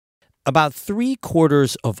About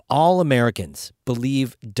 3/4 of all Americans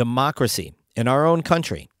believe democracy in our own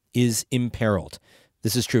country is imperiled.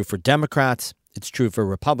 This is true for Democrats. It's true for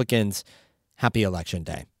Republicans. Happy Election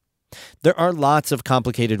Day. There are lots of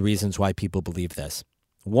complicated reasons why people believe this.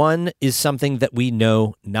 One is something that we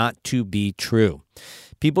know not to be true.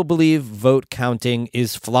 People believe vote counting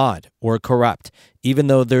is flawed or corrupt, even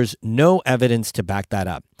though there's no evidence to back that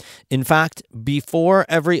up. In fact, before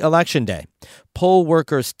every election day, poll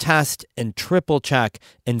workers test and triple check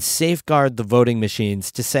and safeguard the voting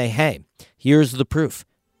machines to say, hey, here's the proof.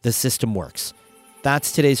 The system works.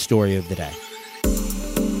 That's today's story of the day.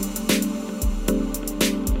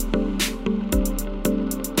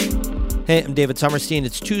 Hey, I'm David Sommerstein.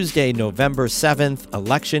 It's Tuesday, November 7th,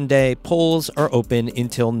 Election Day. Polls are open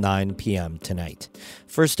until 9 p.m. tonight.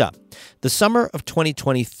 First up, the summer of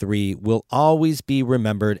 2023 will always be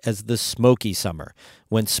remembered as the smoky summer,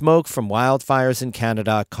 when smoke from wildfires in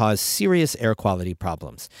Canada caused serious air quality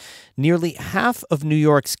problems. Nearly half of New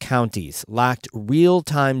York's counties lacked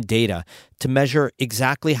real-time data to measure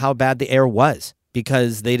exactly how bad the air was,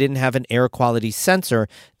 because they didn't have an air quality sensor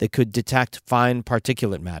that could detect fine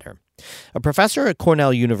particulate matter. A professor at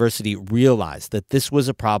Cornell University realized that this was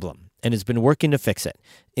a problem and has been working to fix it.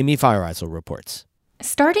 Amy Feiereisel reports.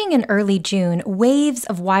 Starting in early June, waves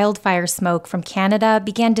of wildfire smoke from Canada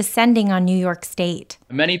began descending on New York State.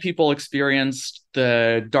 Many people experienced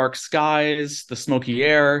the dark skies, the smoky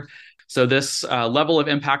air. So this level of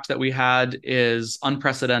impact that we had is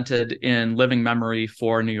unprecedented in living memory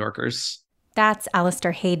for New Yorkers. That's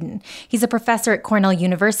Alistair Hayden. He's a professor at Cornell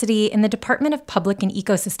University in the Department of Public and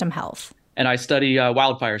Ecosystem Health. And I study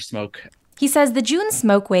wildfire smoke. He says the June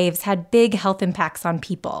smoke waves had big health impacts on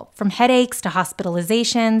people, from headaches to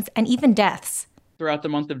hospitalizations and even deaths. Throughout the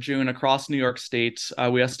month of June, across New York State,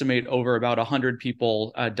 we estimate over about 100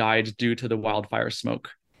 people died due to the wildfire smoke.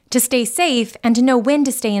 To stay safe and to know when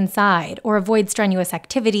to stay inside or avoid strenuous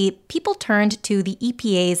activity, people turned to the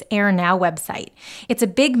EPA's Air Now website. It's a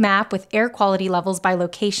big map with air quality levels by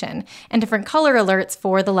location and different color alerts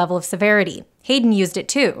for the level of severity. Hayden used it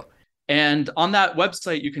too. And on that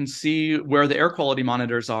website, you can see where the air quality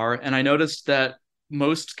monitors are. And I noticed that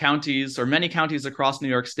most counties, or many counties across New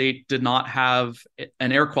York State, did not have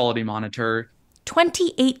an air quality monitor.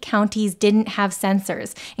 28 counties didn't have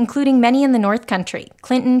sensors, including many in the North Country: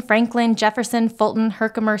 Clinton, Franklin, Jefferson, Fulton,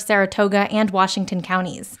 Herkimer, Saratoga, and Washington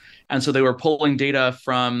counties. And so they were pulling data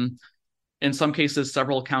from, in some cases,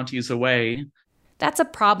 several counties away. That's a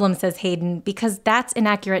problem, says Hayden, because that's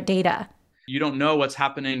inaccurate data. You don't know what's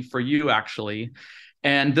happening for you, actually.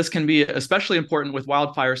 And this can be especially important with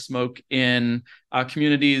wildfire smoke in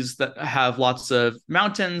communities that have lots of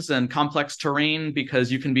mountains and complex terrain,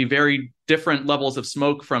 because you can be very different levels of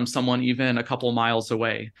smoke from someone even a couple miles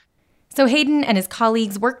away. So Hayden and his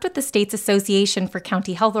colleagues worked with the state's Association for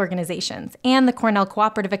County Health Organizations and the Cornell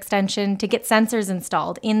Cooperative Extension to get sensors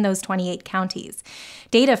installed in those 28 counties.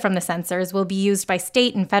 Data from the sensors will be used by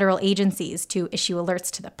state and federal agencies to issue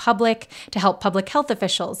alerts to the public, to help public health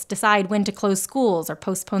officials decide when to close schools or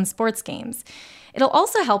postpone sports games. It'll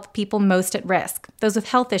also help people most at risk, those with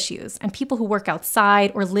health issues, and people who work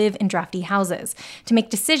outside or live in drafty houses, to make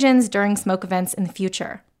decisions during smoke events in the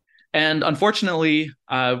future. And unfortunately,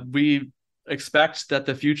 we expect that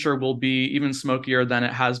the future will be even smokier than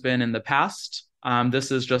it has been in the past. This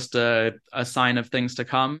is just a sign of things to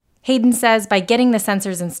come. Hayden says by getting the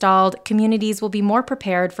sensors installed, communities will be more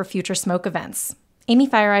prepared for future smoke events. Amy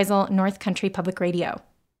Feiereisel, North Country Public Radio.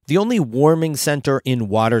 The only warming center in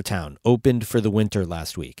Watertown opened for the winter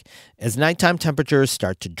last week. As nighttime temperatures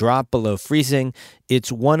start to drop below freezing,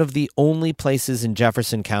 it's one of the only places in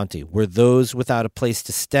Jefferson County where those without a place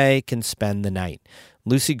to stay can spend the night.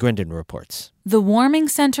 Lucy Grindon reports. The warming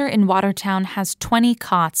center in Watertown has 20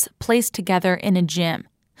 cots placed together in a gym.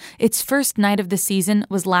 Its first night of the season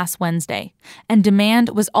was last Wednesday, and demand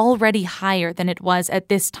was already higher than it was at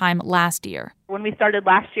this time last year. When we started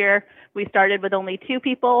last year, we started with only 2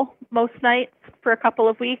 people most nights for a couple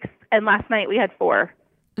of weeks, and last night we had 4.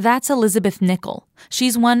 That's Elizabeth Nickel.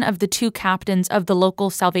 She's one of the 2 captains of the local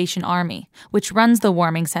Salvation Army, which runs the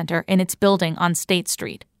warming center in its building on State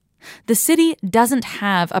Street. The city doesn't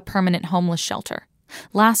have a permanent homeless shelter.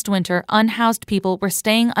 Last winter, unhoused people were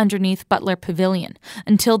staying underneath Butler Pavilion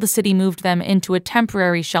until the city moved them into a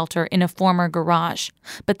temporary shelter in a former garage,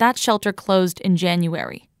 but that shelter closed in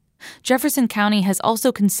January. Jefferson County has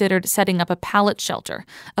also considered setting up a pallet shelter,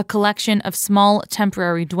 a collection of small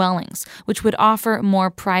temporary dwellings, which would offer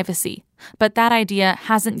more privacy, but that idea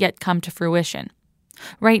hasn't yet come to fruition.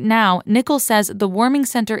 Right now, Nichols says the warming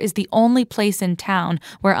center is the only place in town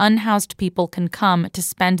where unhoused people can come to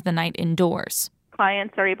spend the night indoors.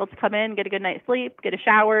 clients are able to come in, get a good night's sleep, get a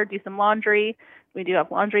shower, do some laundry. We do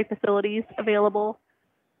have laundry facilities available.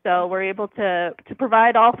 So we're able to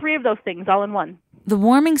provide all three of those things all in one. The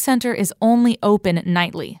warming center is only open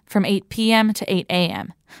nightly from 8 p.m. to 8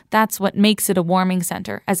 a.m. That's what makes it a warming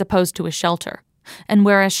center as opposed to a shelter. And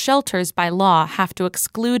whereas shelters by law have to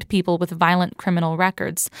exclude people with violent criminal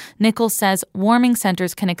records, Nichols says warming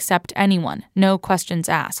centers can accept anyone, no questions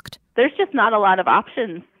asked. There's just not a lot of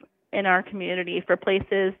options in our community for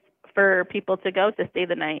places for people to go to stay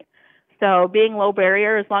the night. So being low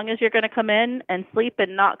barrier, as long as you're going to come in and sleep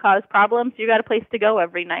and not cause problems, you got a place to go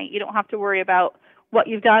every night. You don't have to worry about what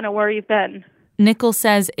you've done or where you've been. Nichols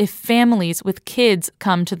says if families with kids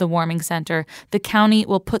come to the warming center, the county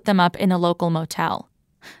will put them up in a local motel.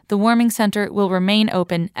 The warming center will remain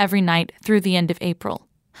open every night through the end of April.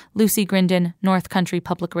 Lucy Grindon, North Country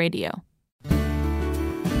Public Radio.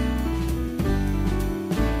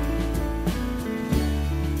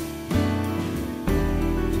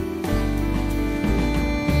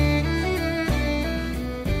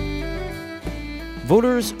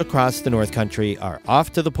 Voters across the North Country are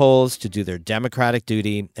off to the polls to do their democratic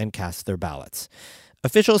duty and cast their ballots.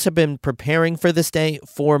 Officials have been preparing for this day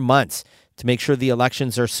for months to make sure the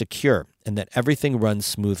elections are secure and that everything runs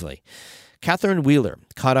smoothly. Catherine Wheeler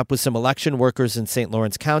caught up with some election workers in St.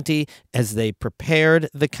 Lawrence County as they prepared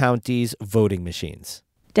the county's voting machines.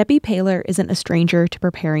 Debbie Paylor isn't a stranger to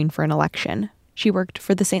preparing for an election. She worked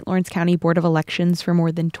for the St. Lawrence County Board of Elections for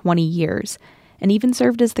more than 20 years. And even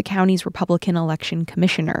served as the county's Republican election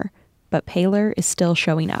commissioner. But Paylor is still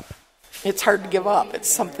showing up. It's hard to give up. It's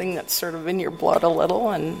something that's sort of in your blood a little,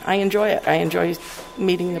 and I enjoy it. I enjoy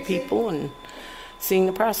meeting the people and seeing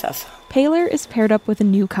the process. Paylor is paired up with a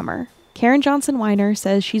newcomer. Karen Johnson-Weiner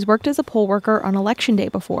says she's worked as a poll worker on Election Day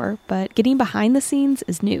before, but getting behind the scenes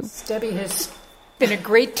is new. Debbie has been a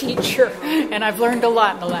great teacher, and I've learned a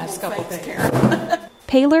lot in the last couple of days.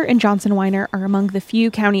 Paylor and Johnson-Weiner are among the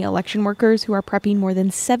few county election workers who are prepping more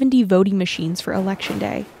than 70 voting machines for Election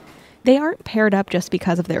Day. They aren't paired up just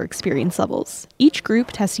because of their experience levels. Each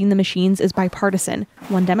group testing the machines is bipartisan,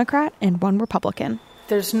 one Democrat and one Republican.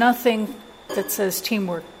 There's nothing that says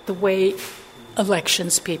teamwork the way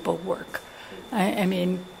elections people work. I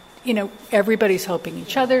mean, you know, everybody's helping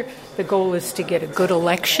each other. The goal is to get a good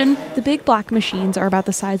election. The big black machines are about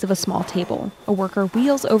the size of a small table. A worker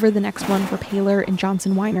wheels over the next one for Paylor and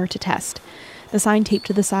Johnson-Weiner to test. The sign taped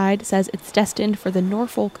to the side says it's destined for the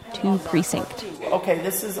Norfolk 2 precinct. Okay,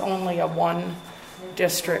 this is only a one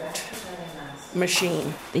district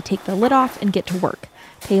machine. They take the lid off and get to work.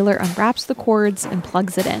 Paylor unwraps the cords and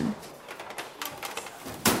plugs it in.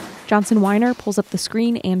 Johnson-Weiner pulls up the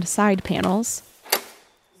screen and side panels.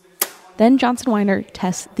 Then Johnson-Weiner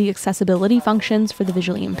tests the accessibility functions for the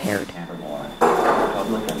visually impaired.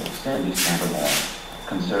 Republican, Sandy Sandermore,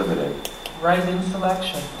 Conservative. Rising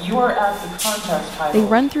selection. You are at the contest title. They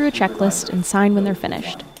run through a checklist and sign when they're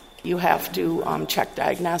finished. You have to check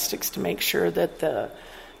diagnostics to make sure that the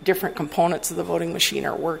different components of the voting machine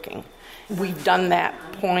are working. We've done that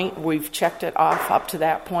point. We've checked it off up to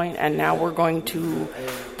that point, and now we're going to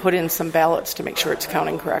put in some ballots to make sure it's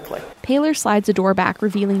counting correctly. Paylor slides a door back,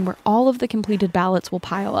 revealing where all of the completed ballots will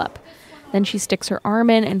pile up. Then she sticks her arm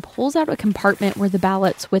in and pulls out a compartment where the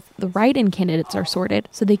ballots with the write-in candidates are sorted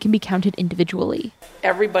so they can be counted individually.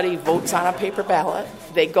 Everybody votes on a paper ballot.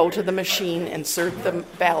 They go to the machine, insert the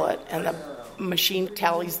ballot, and the machine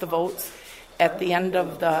tallies the votes. At the end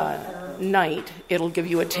of the night, it'll give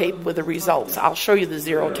you a tape with the results. I'll show you the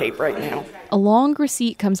zero tape right now. A long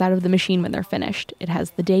receipt comes out of the machine when they're finished. It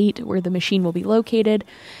has the date, where the machine will be located,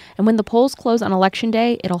 and when the polls close on Election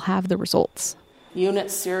Day, it'll have the results.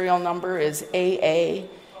 Unit serial number is AAFEB.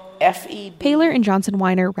 Paylor and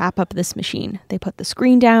Johnson-Weiner wrap up this machine. They put the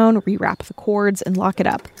screen down, rewrap the cords, and lock it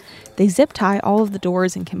up. They zip tie all of the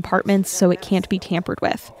doors and compartments so it can't be tampered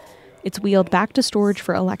with. It's wheeled back to storage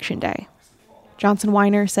for Election Day.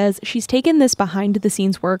 Johnson-Weiner says she's taken this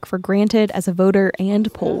behind-the-scenes work for granted as a voter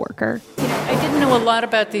and poll worker. You know, I didn't know a lot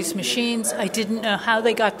about these machines. I didn't know how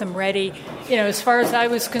they got them ready. You know, as far as I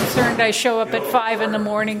was concerned, I show up at 5 in the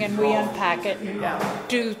morning and we unpack it and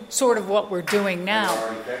do sort of what we're doing now.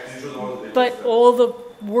 But all the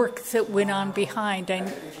work that went on behind,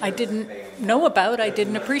 I didn't know about, I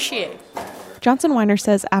didn't appreciate. Johnson-Weiner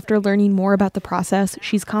says after learning more about the process,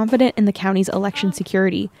 she's confident in the county's election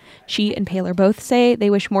security. She and Paylor both say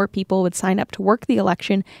they wish more people would sign up to work the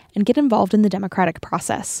election and get involved in the democratic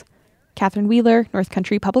process. Catherine Wheeler, North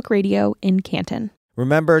Country Public Radio in Canton.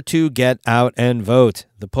 Remember to get out and vote.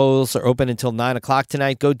 The polls are open until 9 o'clock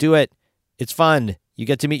tonight. Go do it. It's fun. You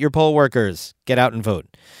get to meet your poll workers. Get out and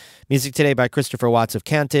vote. Music today by Christopher Watts of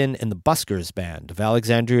Canton and the Buskers Band of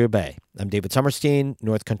Alexandria Bay. I'm David Summerstein,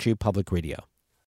 North Country Public Radio.